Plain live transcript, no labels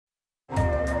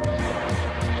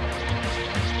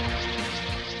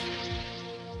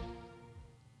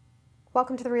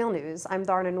Welcome to The Real News. I'm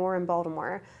Dharna Noor in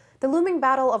Baltimore. The looming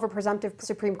battle over presumptive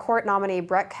Supreme Court nominee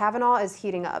Brett Kavanaugh is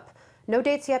heating up. No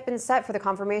dates yet been set for the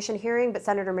confirmation hearing, but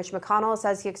Senator Mitch McConnell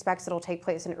says he expects it'll take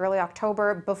place in early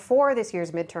October before this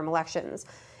year's midterm elections.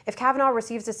 If Kavanaugh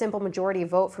receives a simple majority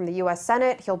vote from the U.S.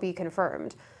 Senate, he'll be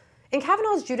confirmed. In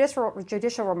Kavanaugh's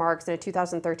judicial remarks in a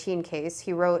 2013 case,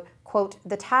 he wrote, quote,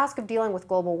 "The task of dealing with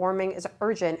global warming is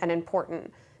urgent and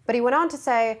important." But he went on to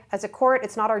say, as a court,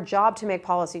 it's not our job to make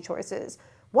policy choices.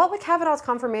 What would Kavanaugh's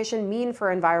confirmation mean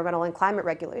for environmental and climate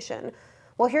regulation?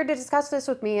 Well, here to discuss this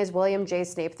with me is William J.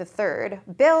 Snape III.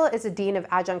 Bill is a Dean of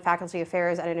Adjunct Faculty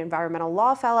Affairs and an Environmental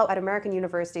Law Fellow at American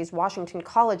University's Washington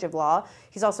College of Law.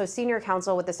 He's also Senior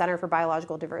Counsel with the Center for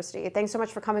Biological Diversity. Thanks so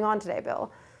much for coming on today,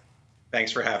 Bill.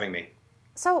 Thanks for having me.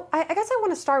 So I guess I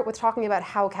want to start with talking about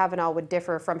how Kavanaugh would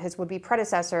differ from his would-be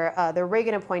predecessor, the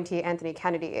Reagan appointee Anthony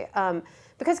Kennedy.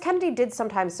 Because Kennedy did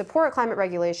sometimes support climate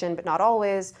regulation, but not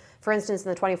always. For instance, in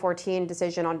the 2014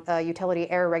 decision on Utility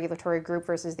Air Regulatory Group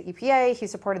versus the EPA, he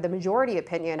supported the majority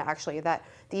opinion, actually, that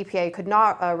the EPA could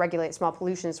not regulate small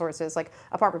pollution sources like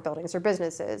apartment buildings or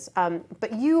businesses.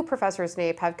 But you, Professor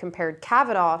Snape, have compared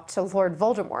Kavanaugh to Lord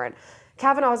Voldemort.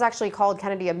 Kavanaugh has actually called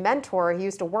Kennedy a mentor. He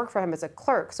used to work for him as a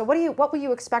clerk. So what would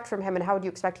you expect from him, and how would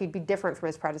you expect he'd be different from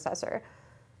his predecessor?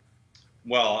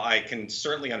 Well, I can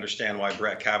certainly understand why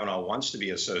Brett Kavanaugh wants to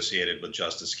be associated with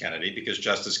Justice Kennedy, because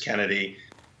Justice Kennedy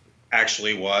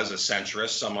actually was a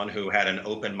centrist, someone who had an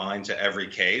open mind to every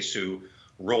case, who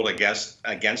ruled against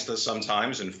us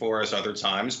sometimes and for us other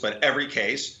times. But every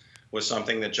case was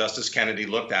something that Justice Kennedy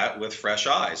looked at with fresh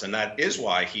eyes. And that is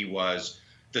why he was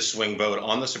the swing vote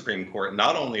on the Supreme Court,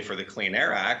 not only for the Clean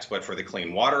Air Act, but for the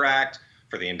Clean Water Act,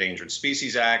 for the Endangered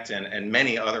Species Act, and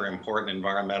many other important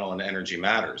environmental and energy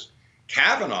matters.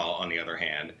 Kavanaugh, on the other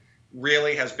hand,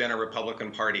 really has been a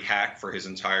Republican Party hack for his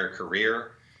entire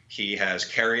career. He has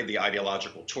carried the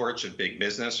ideological torch of big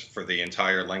business for the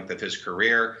entire length of his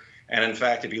career. And in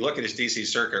fact, if you look at his DC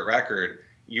Circuit record,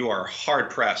 you are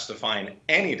hard-pressed to find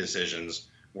any decisions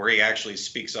where he actually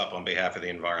speaks up on behalf of the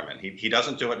environment. He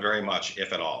doesn't do it very much,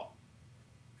 if at all.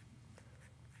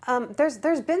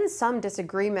 There's been some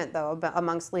disagreement, though,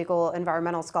 amongst legal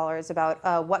environmental scholars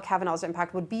about what Kavanaugh's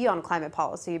impact would be on climate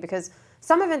policy, because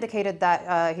some have indicated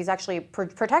that he's actually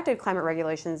protected climate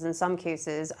regulations in some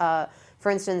cases.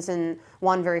 For instance, in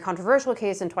one very controversial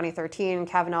case in 2013,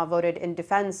 Kavanaugh voted in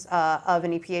defense of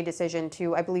an EPA decision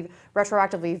to, I believe,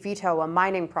 retroactively veto a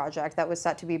mining project that was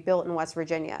set to be built in West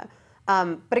Virginia.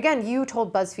 But again, you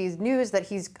told BuzzFeed News that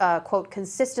he's, quote,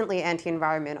 consistently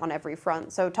anti-environment on every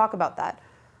front. So talk about that.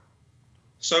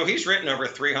 So he's written over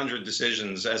 300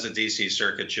 decisions as a DC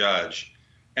Circuit judge,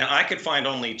 and I could find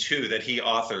only two that he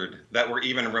authored that were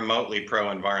even remotely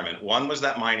pro-environment. One was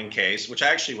that mining case, which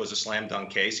actually was a slam dunk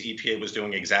case. EPA was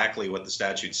doing exactly what the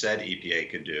statute said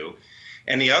EPA could do.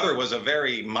 And the other was a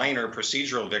very minor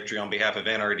procedural victory on behalf of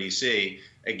NRDC,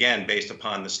 again, based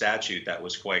upon the statute that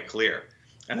was quite clear.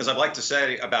 And as I'd like to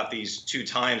say about these two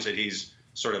times that he's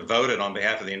sort of voted on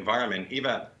behalf of the environment,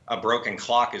 even a broken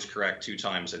clock is correct 2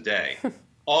 times a day.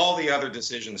 All the other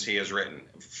decisions he has written,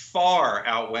 far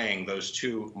outweighing those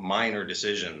 2 minor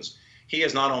decisions, he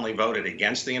has not only voted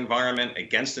against the environment,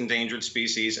 against endangered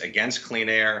species, against clean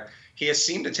air, he has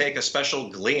seemed to take a special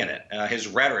glee in it. His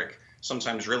rhetoric,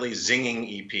 sometimes really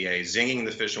zinging EPA, zinging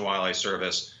the Fish and Wildlife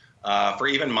Service for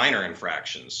even minor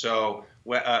infractions. So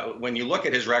when you look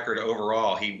at his record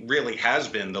overall, he really has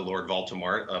been the Lord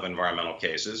Voldemort of environmental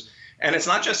cases. And it's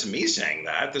not just me saying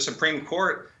that. The Supreme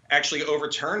Court actually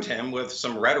overturned him with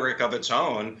some rhetoric of its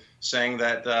own, saying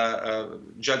that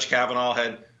Judge Kavanaugh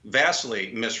had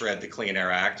vastly misread the Clean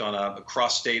Air Act on a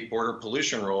cross-state border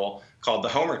pollution rule called the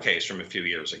Homer case from a few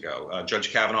years ago.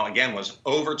 Judge Kavanaugh, again, was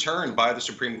overturned by the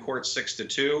Supreme Court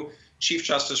 6-2. Chief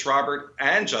Justice Robert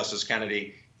and Justice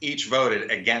Kennedy each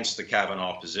voted against the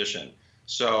Kavanaugh position.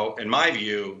 So in my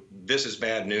view, this is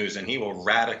bad news, and he will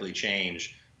radically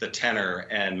change the tenor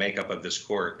and makeup of this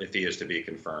court if he is to be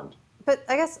confirmed. But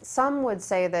I guess some would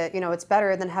say that, it's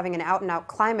better than having an out-and-out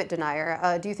climate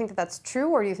denier. Do you think that that's true,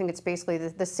 or do you think it's basically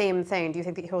the same thing? Do you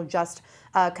think that he'll just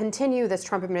continue this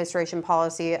Trump administration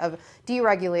policy of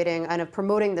deregulating and of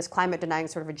promoting this climate-denying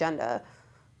sort of agenda?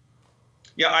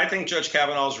 Yeah, I think Judge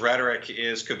Kavanaugh's rhetoric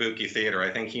is kabuki theater.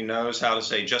 I think he knows how to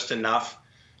say just enough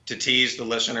to tease the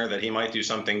listener that he might do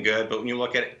something good. But when you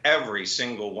look at every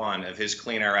single one of his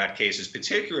Clean Air Act cases,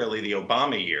 particularly the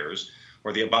Obama years,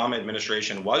 where the Obama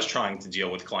administration was trying to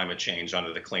deal with climate change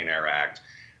under the Clean Air Act,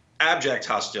 abject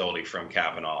hostility from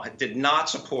Kavanaugh. Did not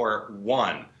support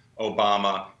one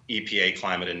Obama EPA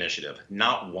climate initiative,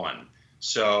 not one.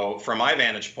 So from my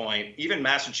vantage point, even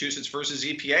Massachusetts versus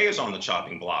EPA is on the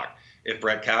chopping block. if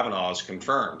Brett Kavanaugh is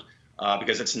confirmed,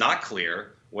 because it's not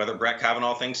clear whether Brett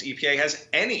Kavanaugh thinks EPA has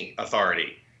any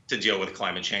authority to deal with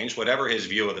climate change, whatever his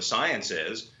view of the science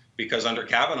is, because under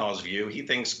Kavanaugh's view, he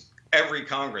thinks every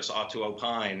Congress ought to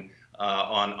opine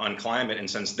on climate. And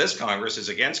since this Congress is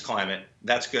against climate,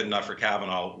 that's good enough for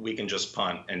Kavanaugh. We can just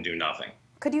punt and do nothing.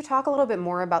 Could you talk a little bit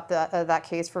more about that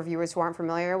case for viewers who aren't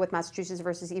familiar with Massachusetts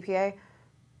versus EPA?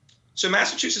 So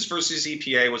Massachusetts versus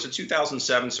EPA was a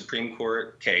 2007 Supreme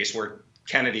Court case where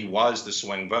Kennedy was the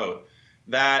swing vote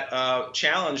that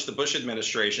challenged the Bush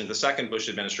administration, the second Bush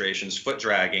administration's foot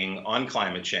dragging on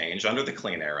climate change under the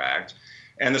Clean Air Act.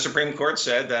 And the Supreme Court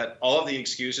said that all of the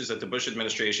excuses that the Bush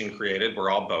administration created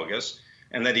were all bogus,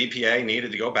 and that EPA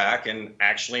needed to go back and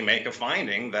actually make a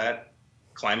finding that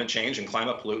climate change and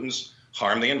climate pollutants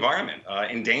harm the environment,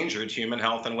 endangered human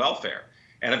health and welfare.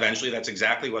 And eventually that's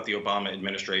exactly what the Obama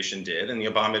administration did. And the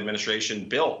Obama administration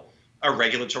built a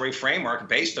regulatory framework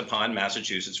based upon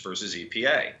Massachusetts versus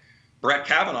EPA. Brett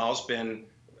Kavanaugh's been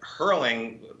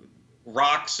hurling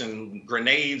rocks and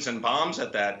grenades and bombs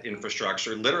at that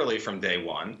infrastructure literally from day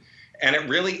one. And it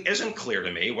really isn't clear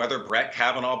to me whether Brett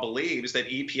Kavanaugh believes that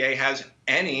EPA has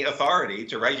any authority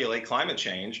to regulate climate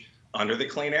change under the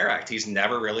Clean Air Act. He's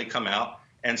never really come out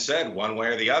and said one way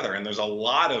or the other. And there's a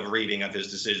lot of reading of his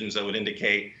decisions that would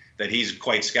indicate that he's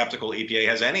quite skeptical EPA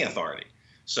has any authority.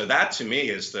 So that, to me,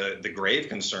 is the grave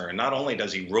concern. Not only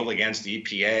does he rule against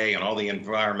EPA and all the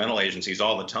environmental agencies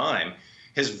all the time,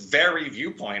 his very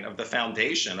viewpoint of the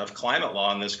foundation of climate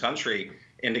law in this country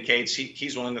indicates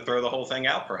he's willing to throw the whole thing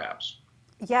out, perhaps.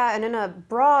 Yeah, and in a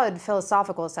broad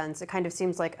philosophical sense, it kind of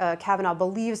seems like Kavanaugh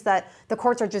believes that the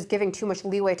courts are just giving too much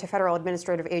leeway to federal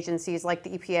administrative agencies like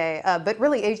the EPA, but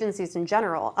really agencies in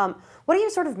general. What do you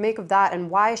sort of make of that, and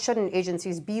why shouldn't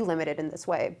agencies be limited in this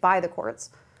way by the courts?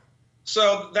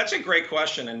 So that's a great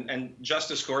question, and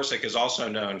Justice Gorsuch is also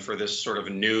known for this sort of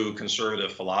new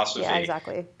conservative philosophy. Yeah,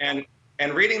 exactly.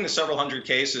 And reading the several hundred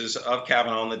cases of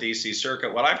Kavanaugh in the D.C.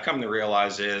 Circuit, what I've come to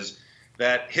realize is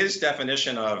that his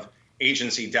definition of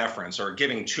agency deference, or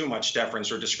giving too much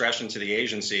deference or discretion to the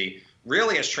agency,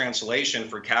 really is translation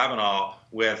for Kavanaugh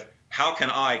with how can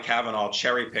I, Kavanaugh,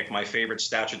 cherry pick my favorite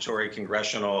statutory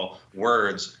congressional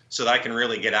words so that I can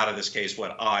really get out of this case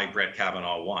what I, Brett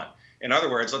Kavanaugh, want. In other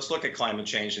words, let's look at climate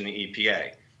change in the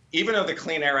EPA. Even though the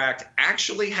Clean Air Act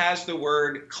actually has the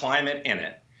word climate in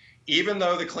it, even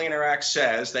though the Clean Air Act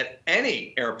says that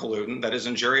any air pollutant that is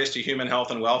injurious to human health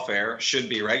and welfare should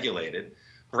be regulated,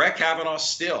 Brett Kavanaugh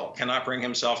still cannot bring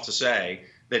himself to say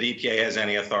that EPA has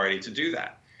any authority to do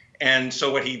that. And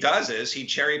so what he does is he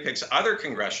cherry picks other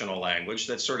congressional language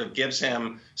that sort of gives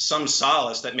him some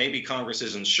solace that maybe Congress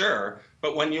isn't sure.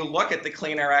 But when you look at the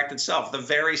Clean Air Act itself, the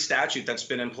very statute that's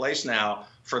been in place now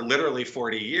for literally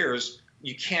 40 years,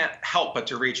 you can't help but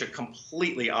to reach a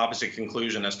completely opposite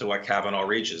conclusion as to what Kavanaugh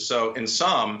reaches. So in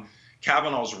sum,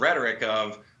 Kavanaugh's rhetoric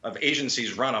of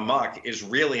agencies run amok is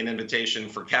really an invitation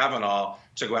for Kavanaugh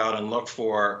to go out and look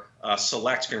for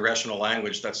select congressional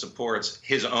language that supports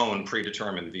his own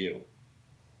predetermined view.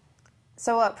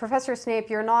 So, Professor Snape,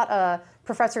 you're not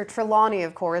Professor Trelawney,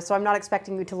 of course, so I'm not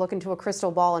expecting you to look into a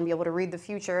crystal ball and be able to read the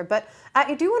future. But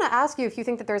I do want to ask you if you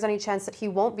think that there's any chance that he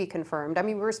won't be confirmed. I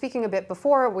mean, we were speaking a bit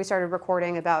before we started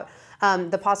recording about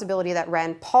the possibility that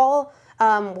Rand Paul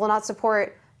will not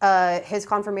support his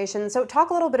confirmation. So talk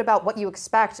a little bit about what you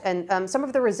expect and some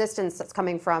of the resistance that's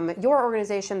coming from your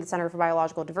organization, the Center for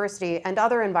Biological Diversity, and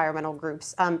other environmental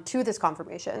groups to this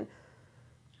confirmation.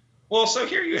 Well, so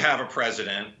here you have a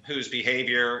president whose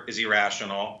behavior is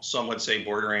irrational, some would say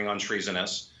bordering on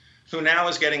treasonous, who now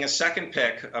is getting a second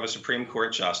pick of a Supreme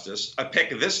Court justice, a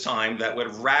pick this time that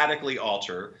would radically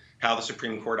alter how the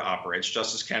Supreme Court operates.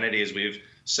 Justice Kennedy, as we've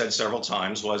said several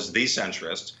times, was the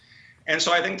centrist. And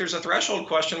so I think there's a threshold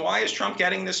question. Why is Trump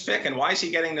getting this pick? And why is he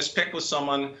getting this pick with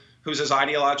someone who's as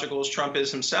ideological as Trump is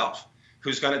himself,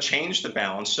 who's going to change the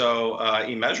balance so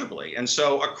immeasurably? And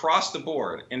so across the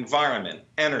board, environment,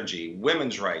 energy,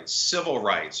 women's rights, civil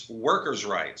rights, workers'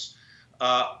 rights,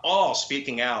 all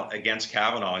speaking out against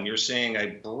Kavanaugh. And you're seeing a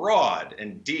broad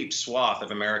and deep swath of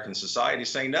American society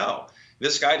saying, no,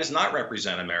 this guy does not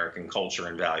represent American culture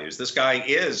and values. This guy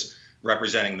is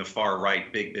representing the far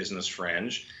right big business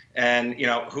fringe. And, you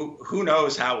know, who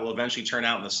knows how it will eventually turn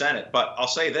out in the Senate. But I'll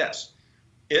say this.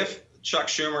 If Chuck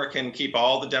Schumer can keep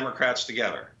all the Democrats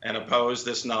together and oppose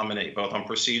this nominee, both on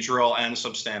procedural and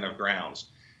substantive grounds,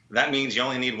 that means you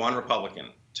only need one Republican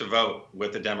to vote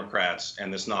with the Democrats,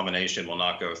 and this nomination will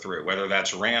not go through. Whether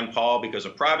that's Rand Paul because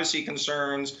of privacy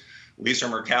concerns, Lisa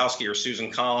Murkowski or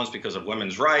Susan Collins because of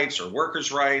women's rights or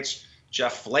workers' rights,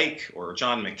 Jeff Flake or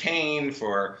John McCain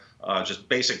for just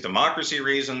basic democracy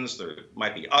reasons. There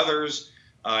might be others.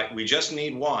 We just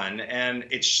need one. And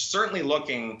it's certainly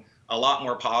looking a lot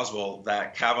more possible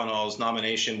that Kavanaugh's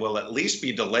nomination will at least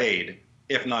be delayed,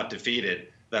 if not defeated,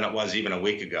 than it was even a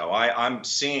week ago. I'm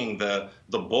seeing the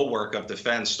bulwark of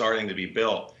defense starting to be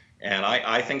built. And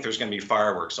I think there's going to be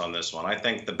fireworks on this one. I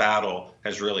think the battle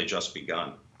has really just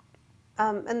begun.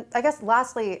 And I guess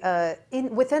lastly,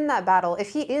 within that battle, if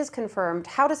he is confirmed,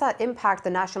 how does that impact the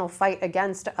national fight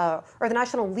against, or the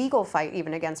national legal fight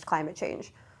even against climate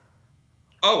change?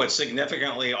 Oh, it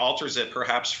significantly alters it,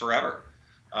 perhaps forever.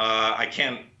 I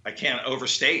can't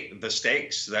overstate the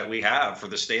stakes that we have for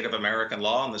the state of American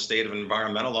law and the state of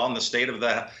environmental law and the state of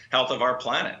the health of our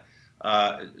planet.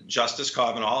 Justice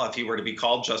Kavanaugh, if he were to be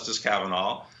called Justice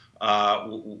Kavanaugh,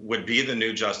 would be the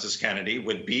new Justice Kennedy,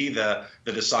 would be the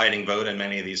deciding vote in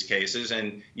many of these cases.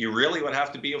 And you really would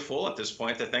have to be a fool at this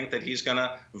point to think that he's going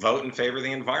to vote in favor of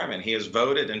the environment. He has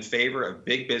voted in favor of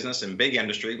big business and big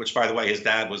industry, which, by the way, his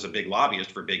dad was a big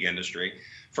lobbyist for big industry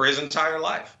for his entire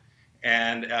life.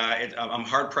 And I'm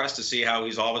hard-pressed to see how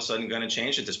he's all of a sudden going to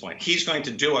change at this point. He's going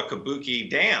to do a kabuki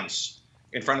dance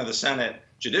in front of the Senate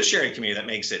Judiciary Committee that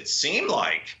makes it seem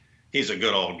like he's a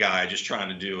good old guy just trying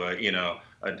to do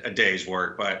a day's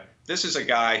work. But this is a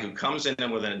guy who comes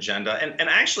in with an agenda. And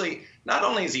actually, not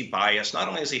only is he biased, not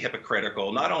only is he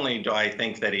hypocritical, not only do I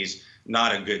think that he's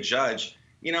not a good judge,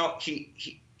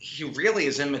 he really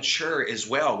is immature as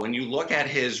well. When you look at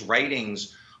his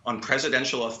writings on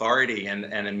presidential authority and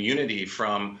immunity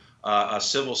from a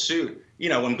civil suit.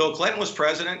 When Bill Clinton was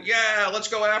president, yeah, let's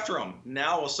go after him.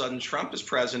 Now all of a sudden Trump is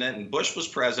president and Bush was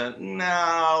president.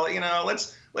 Now,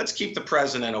 let's keep the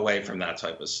president away from that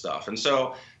type of stuff. And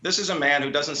so this is a man who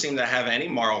doesn't seem to have any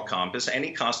moral compass,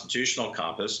 any constitutional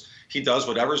compass. He does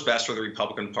whatever's best for the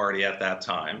Republican Party at that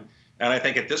time. And I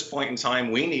think at this point in time,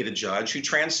 we need a judge who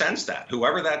transcends that.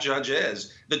 Whoever that judge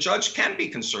is, the judge can be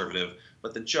conservative,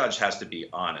 but the judge has to be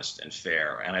honest and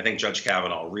fair. And I think Judge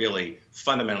Kavanaugh really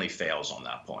fundamentally fails on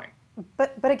that point.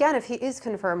 But again, if he is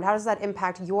confirmed, how does that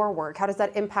impact your work? How does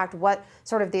that impact what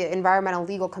sort of the environmental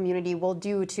legal community will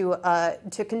do to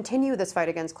continue this fight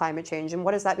against climate change? And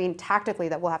what does that mean tactically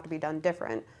that will have to be done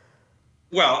different?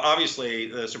 Well, obviously,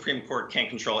 the Supreme Court can't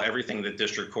control everything that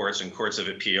district courts and courts of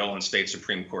appeal and state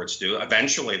Supreme Courts do.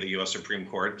 Eventually, the U.S. Supreme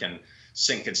Court can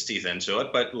sink its teeth into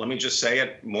it. But let me just say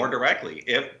it more directly.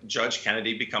 If Judge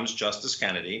Kennedy becomes Justice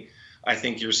Kennedy, I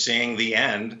think you're seeing the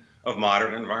end of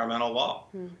modern environmental law.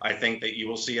 I think that you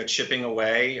will see a chipping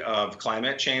away of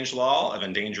climate change law, of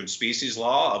endangered species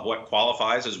law, of what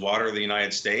qualifies as water of the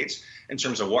United States, in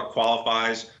terms of what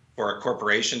qualifies for a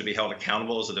corporation to be held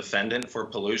accountable as a defendant for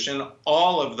pollution.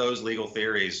 All of those legal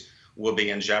theories will be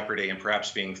in jeopardy and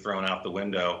perhaps being thrown out the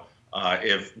window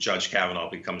if Judge Kavanaugh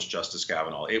becomes Justice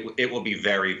Kavanaugh. It will be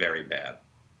very, very bad.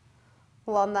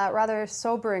 Well, on that rather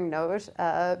sobering note,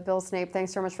 Bill Snape,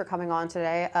 thanks so much for coming on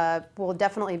today. We'll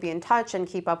definitely be in touch and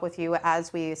keep up with you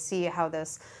as we see how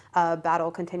this battle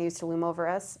continues to loom over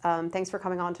us. Thanks for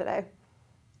coming on today.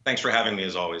 Thanks for having me,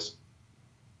 as always.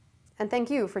 And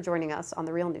thank you for joining us on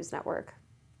the Real News Network.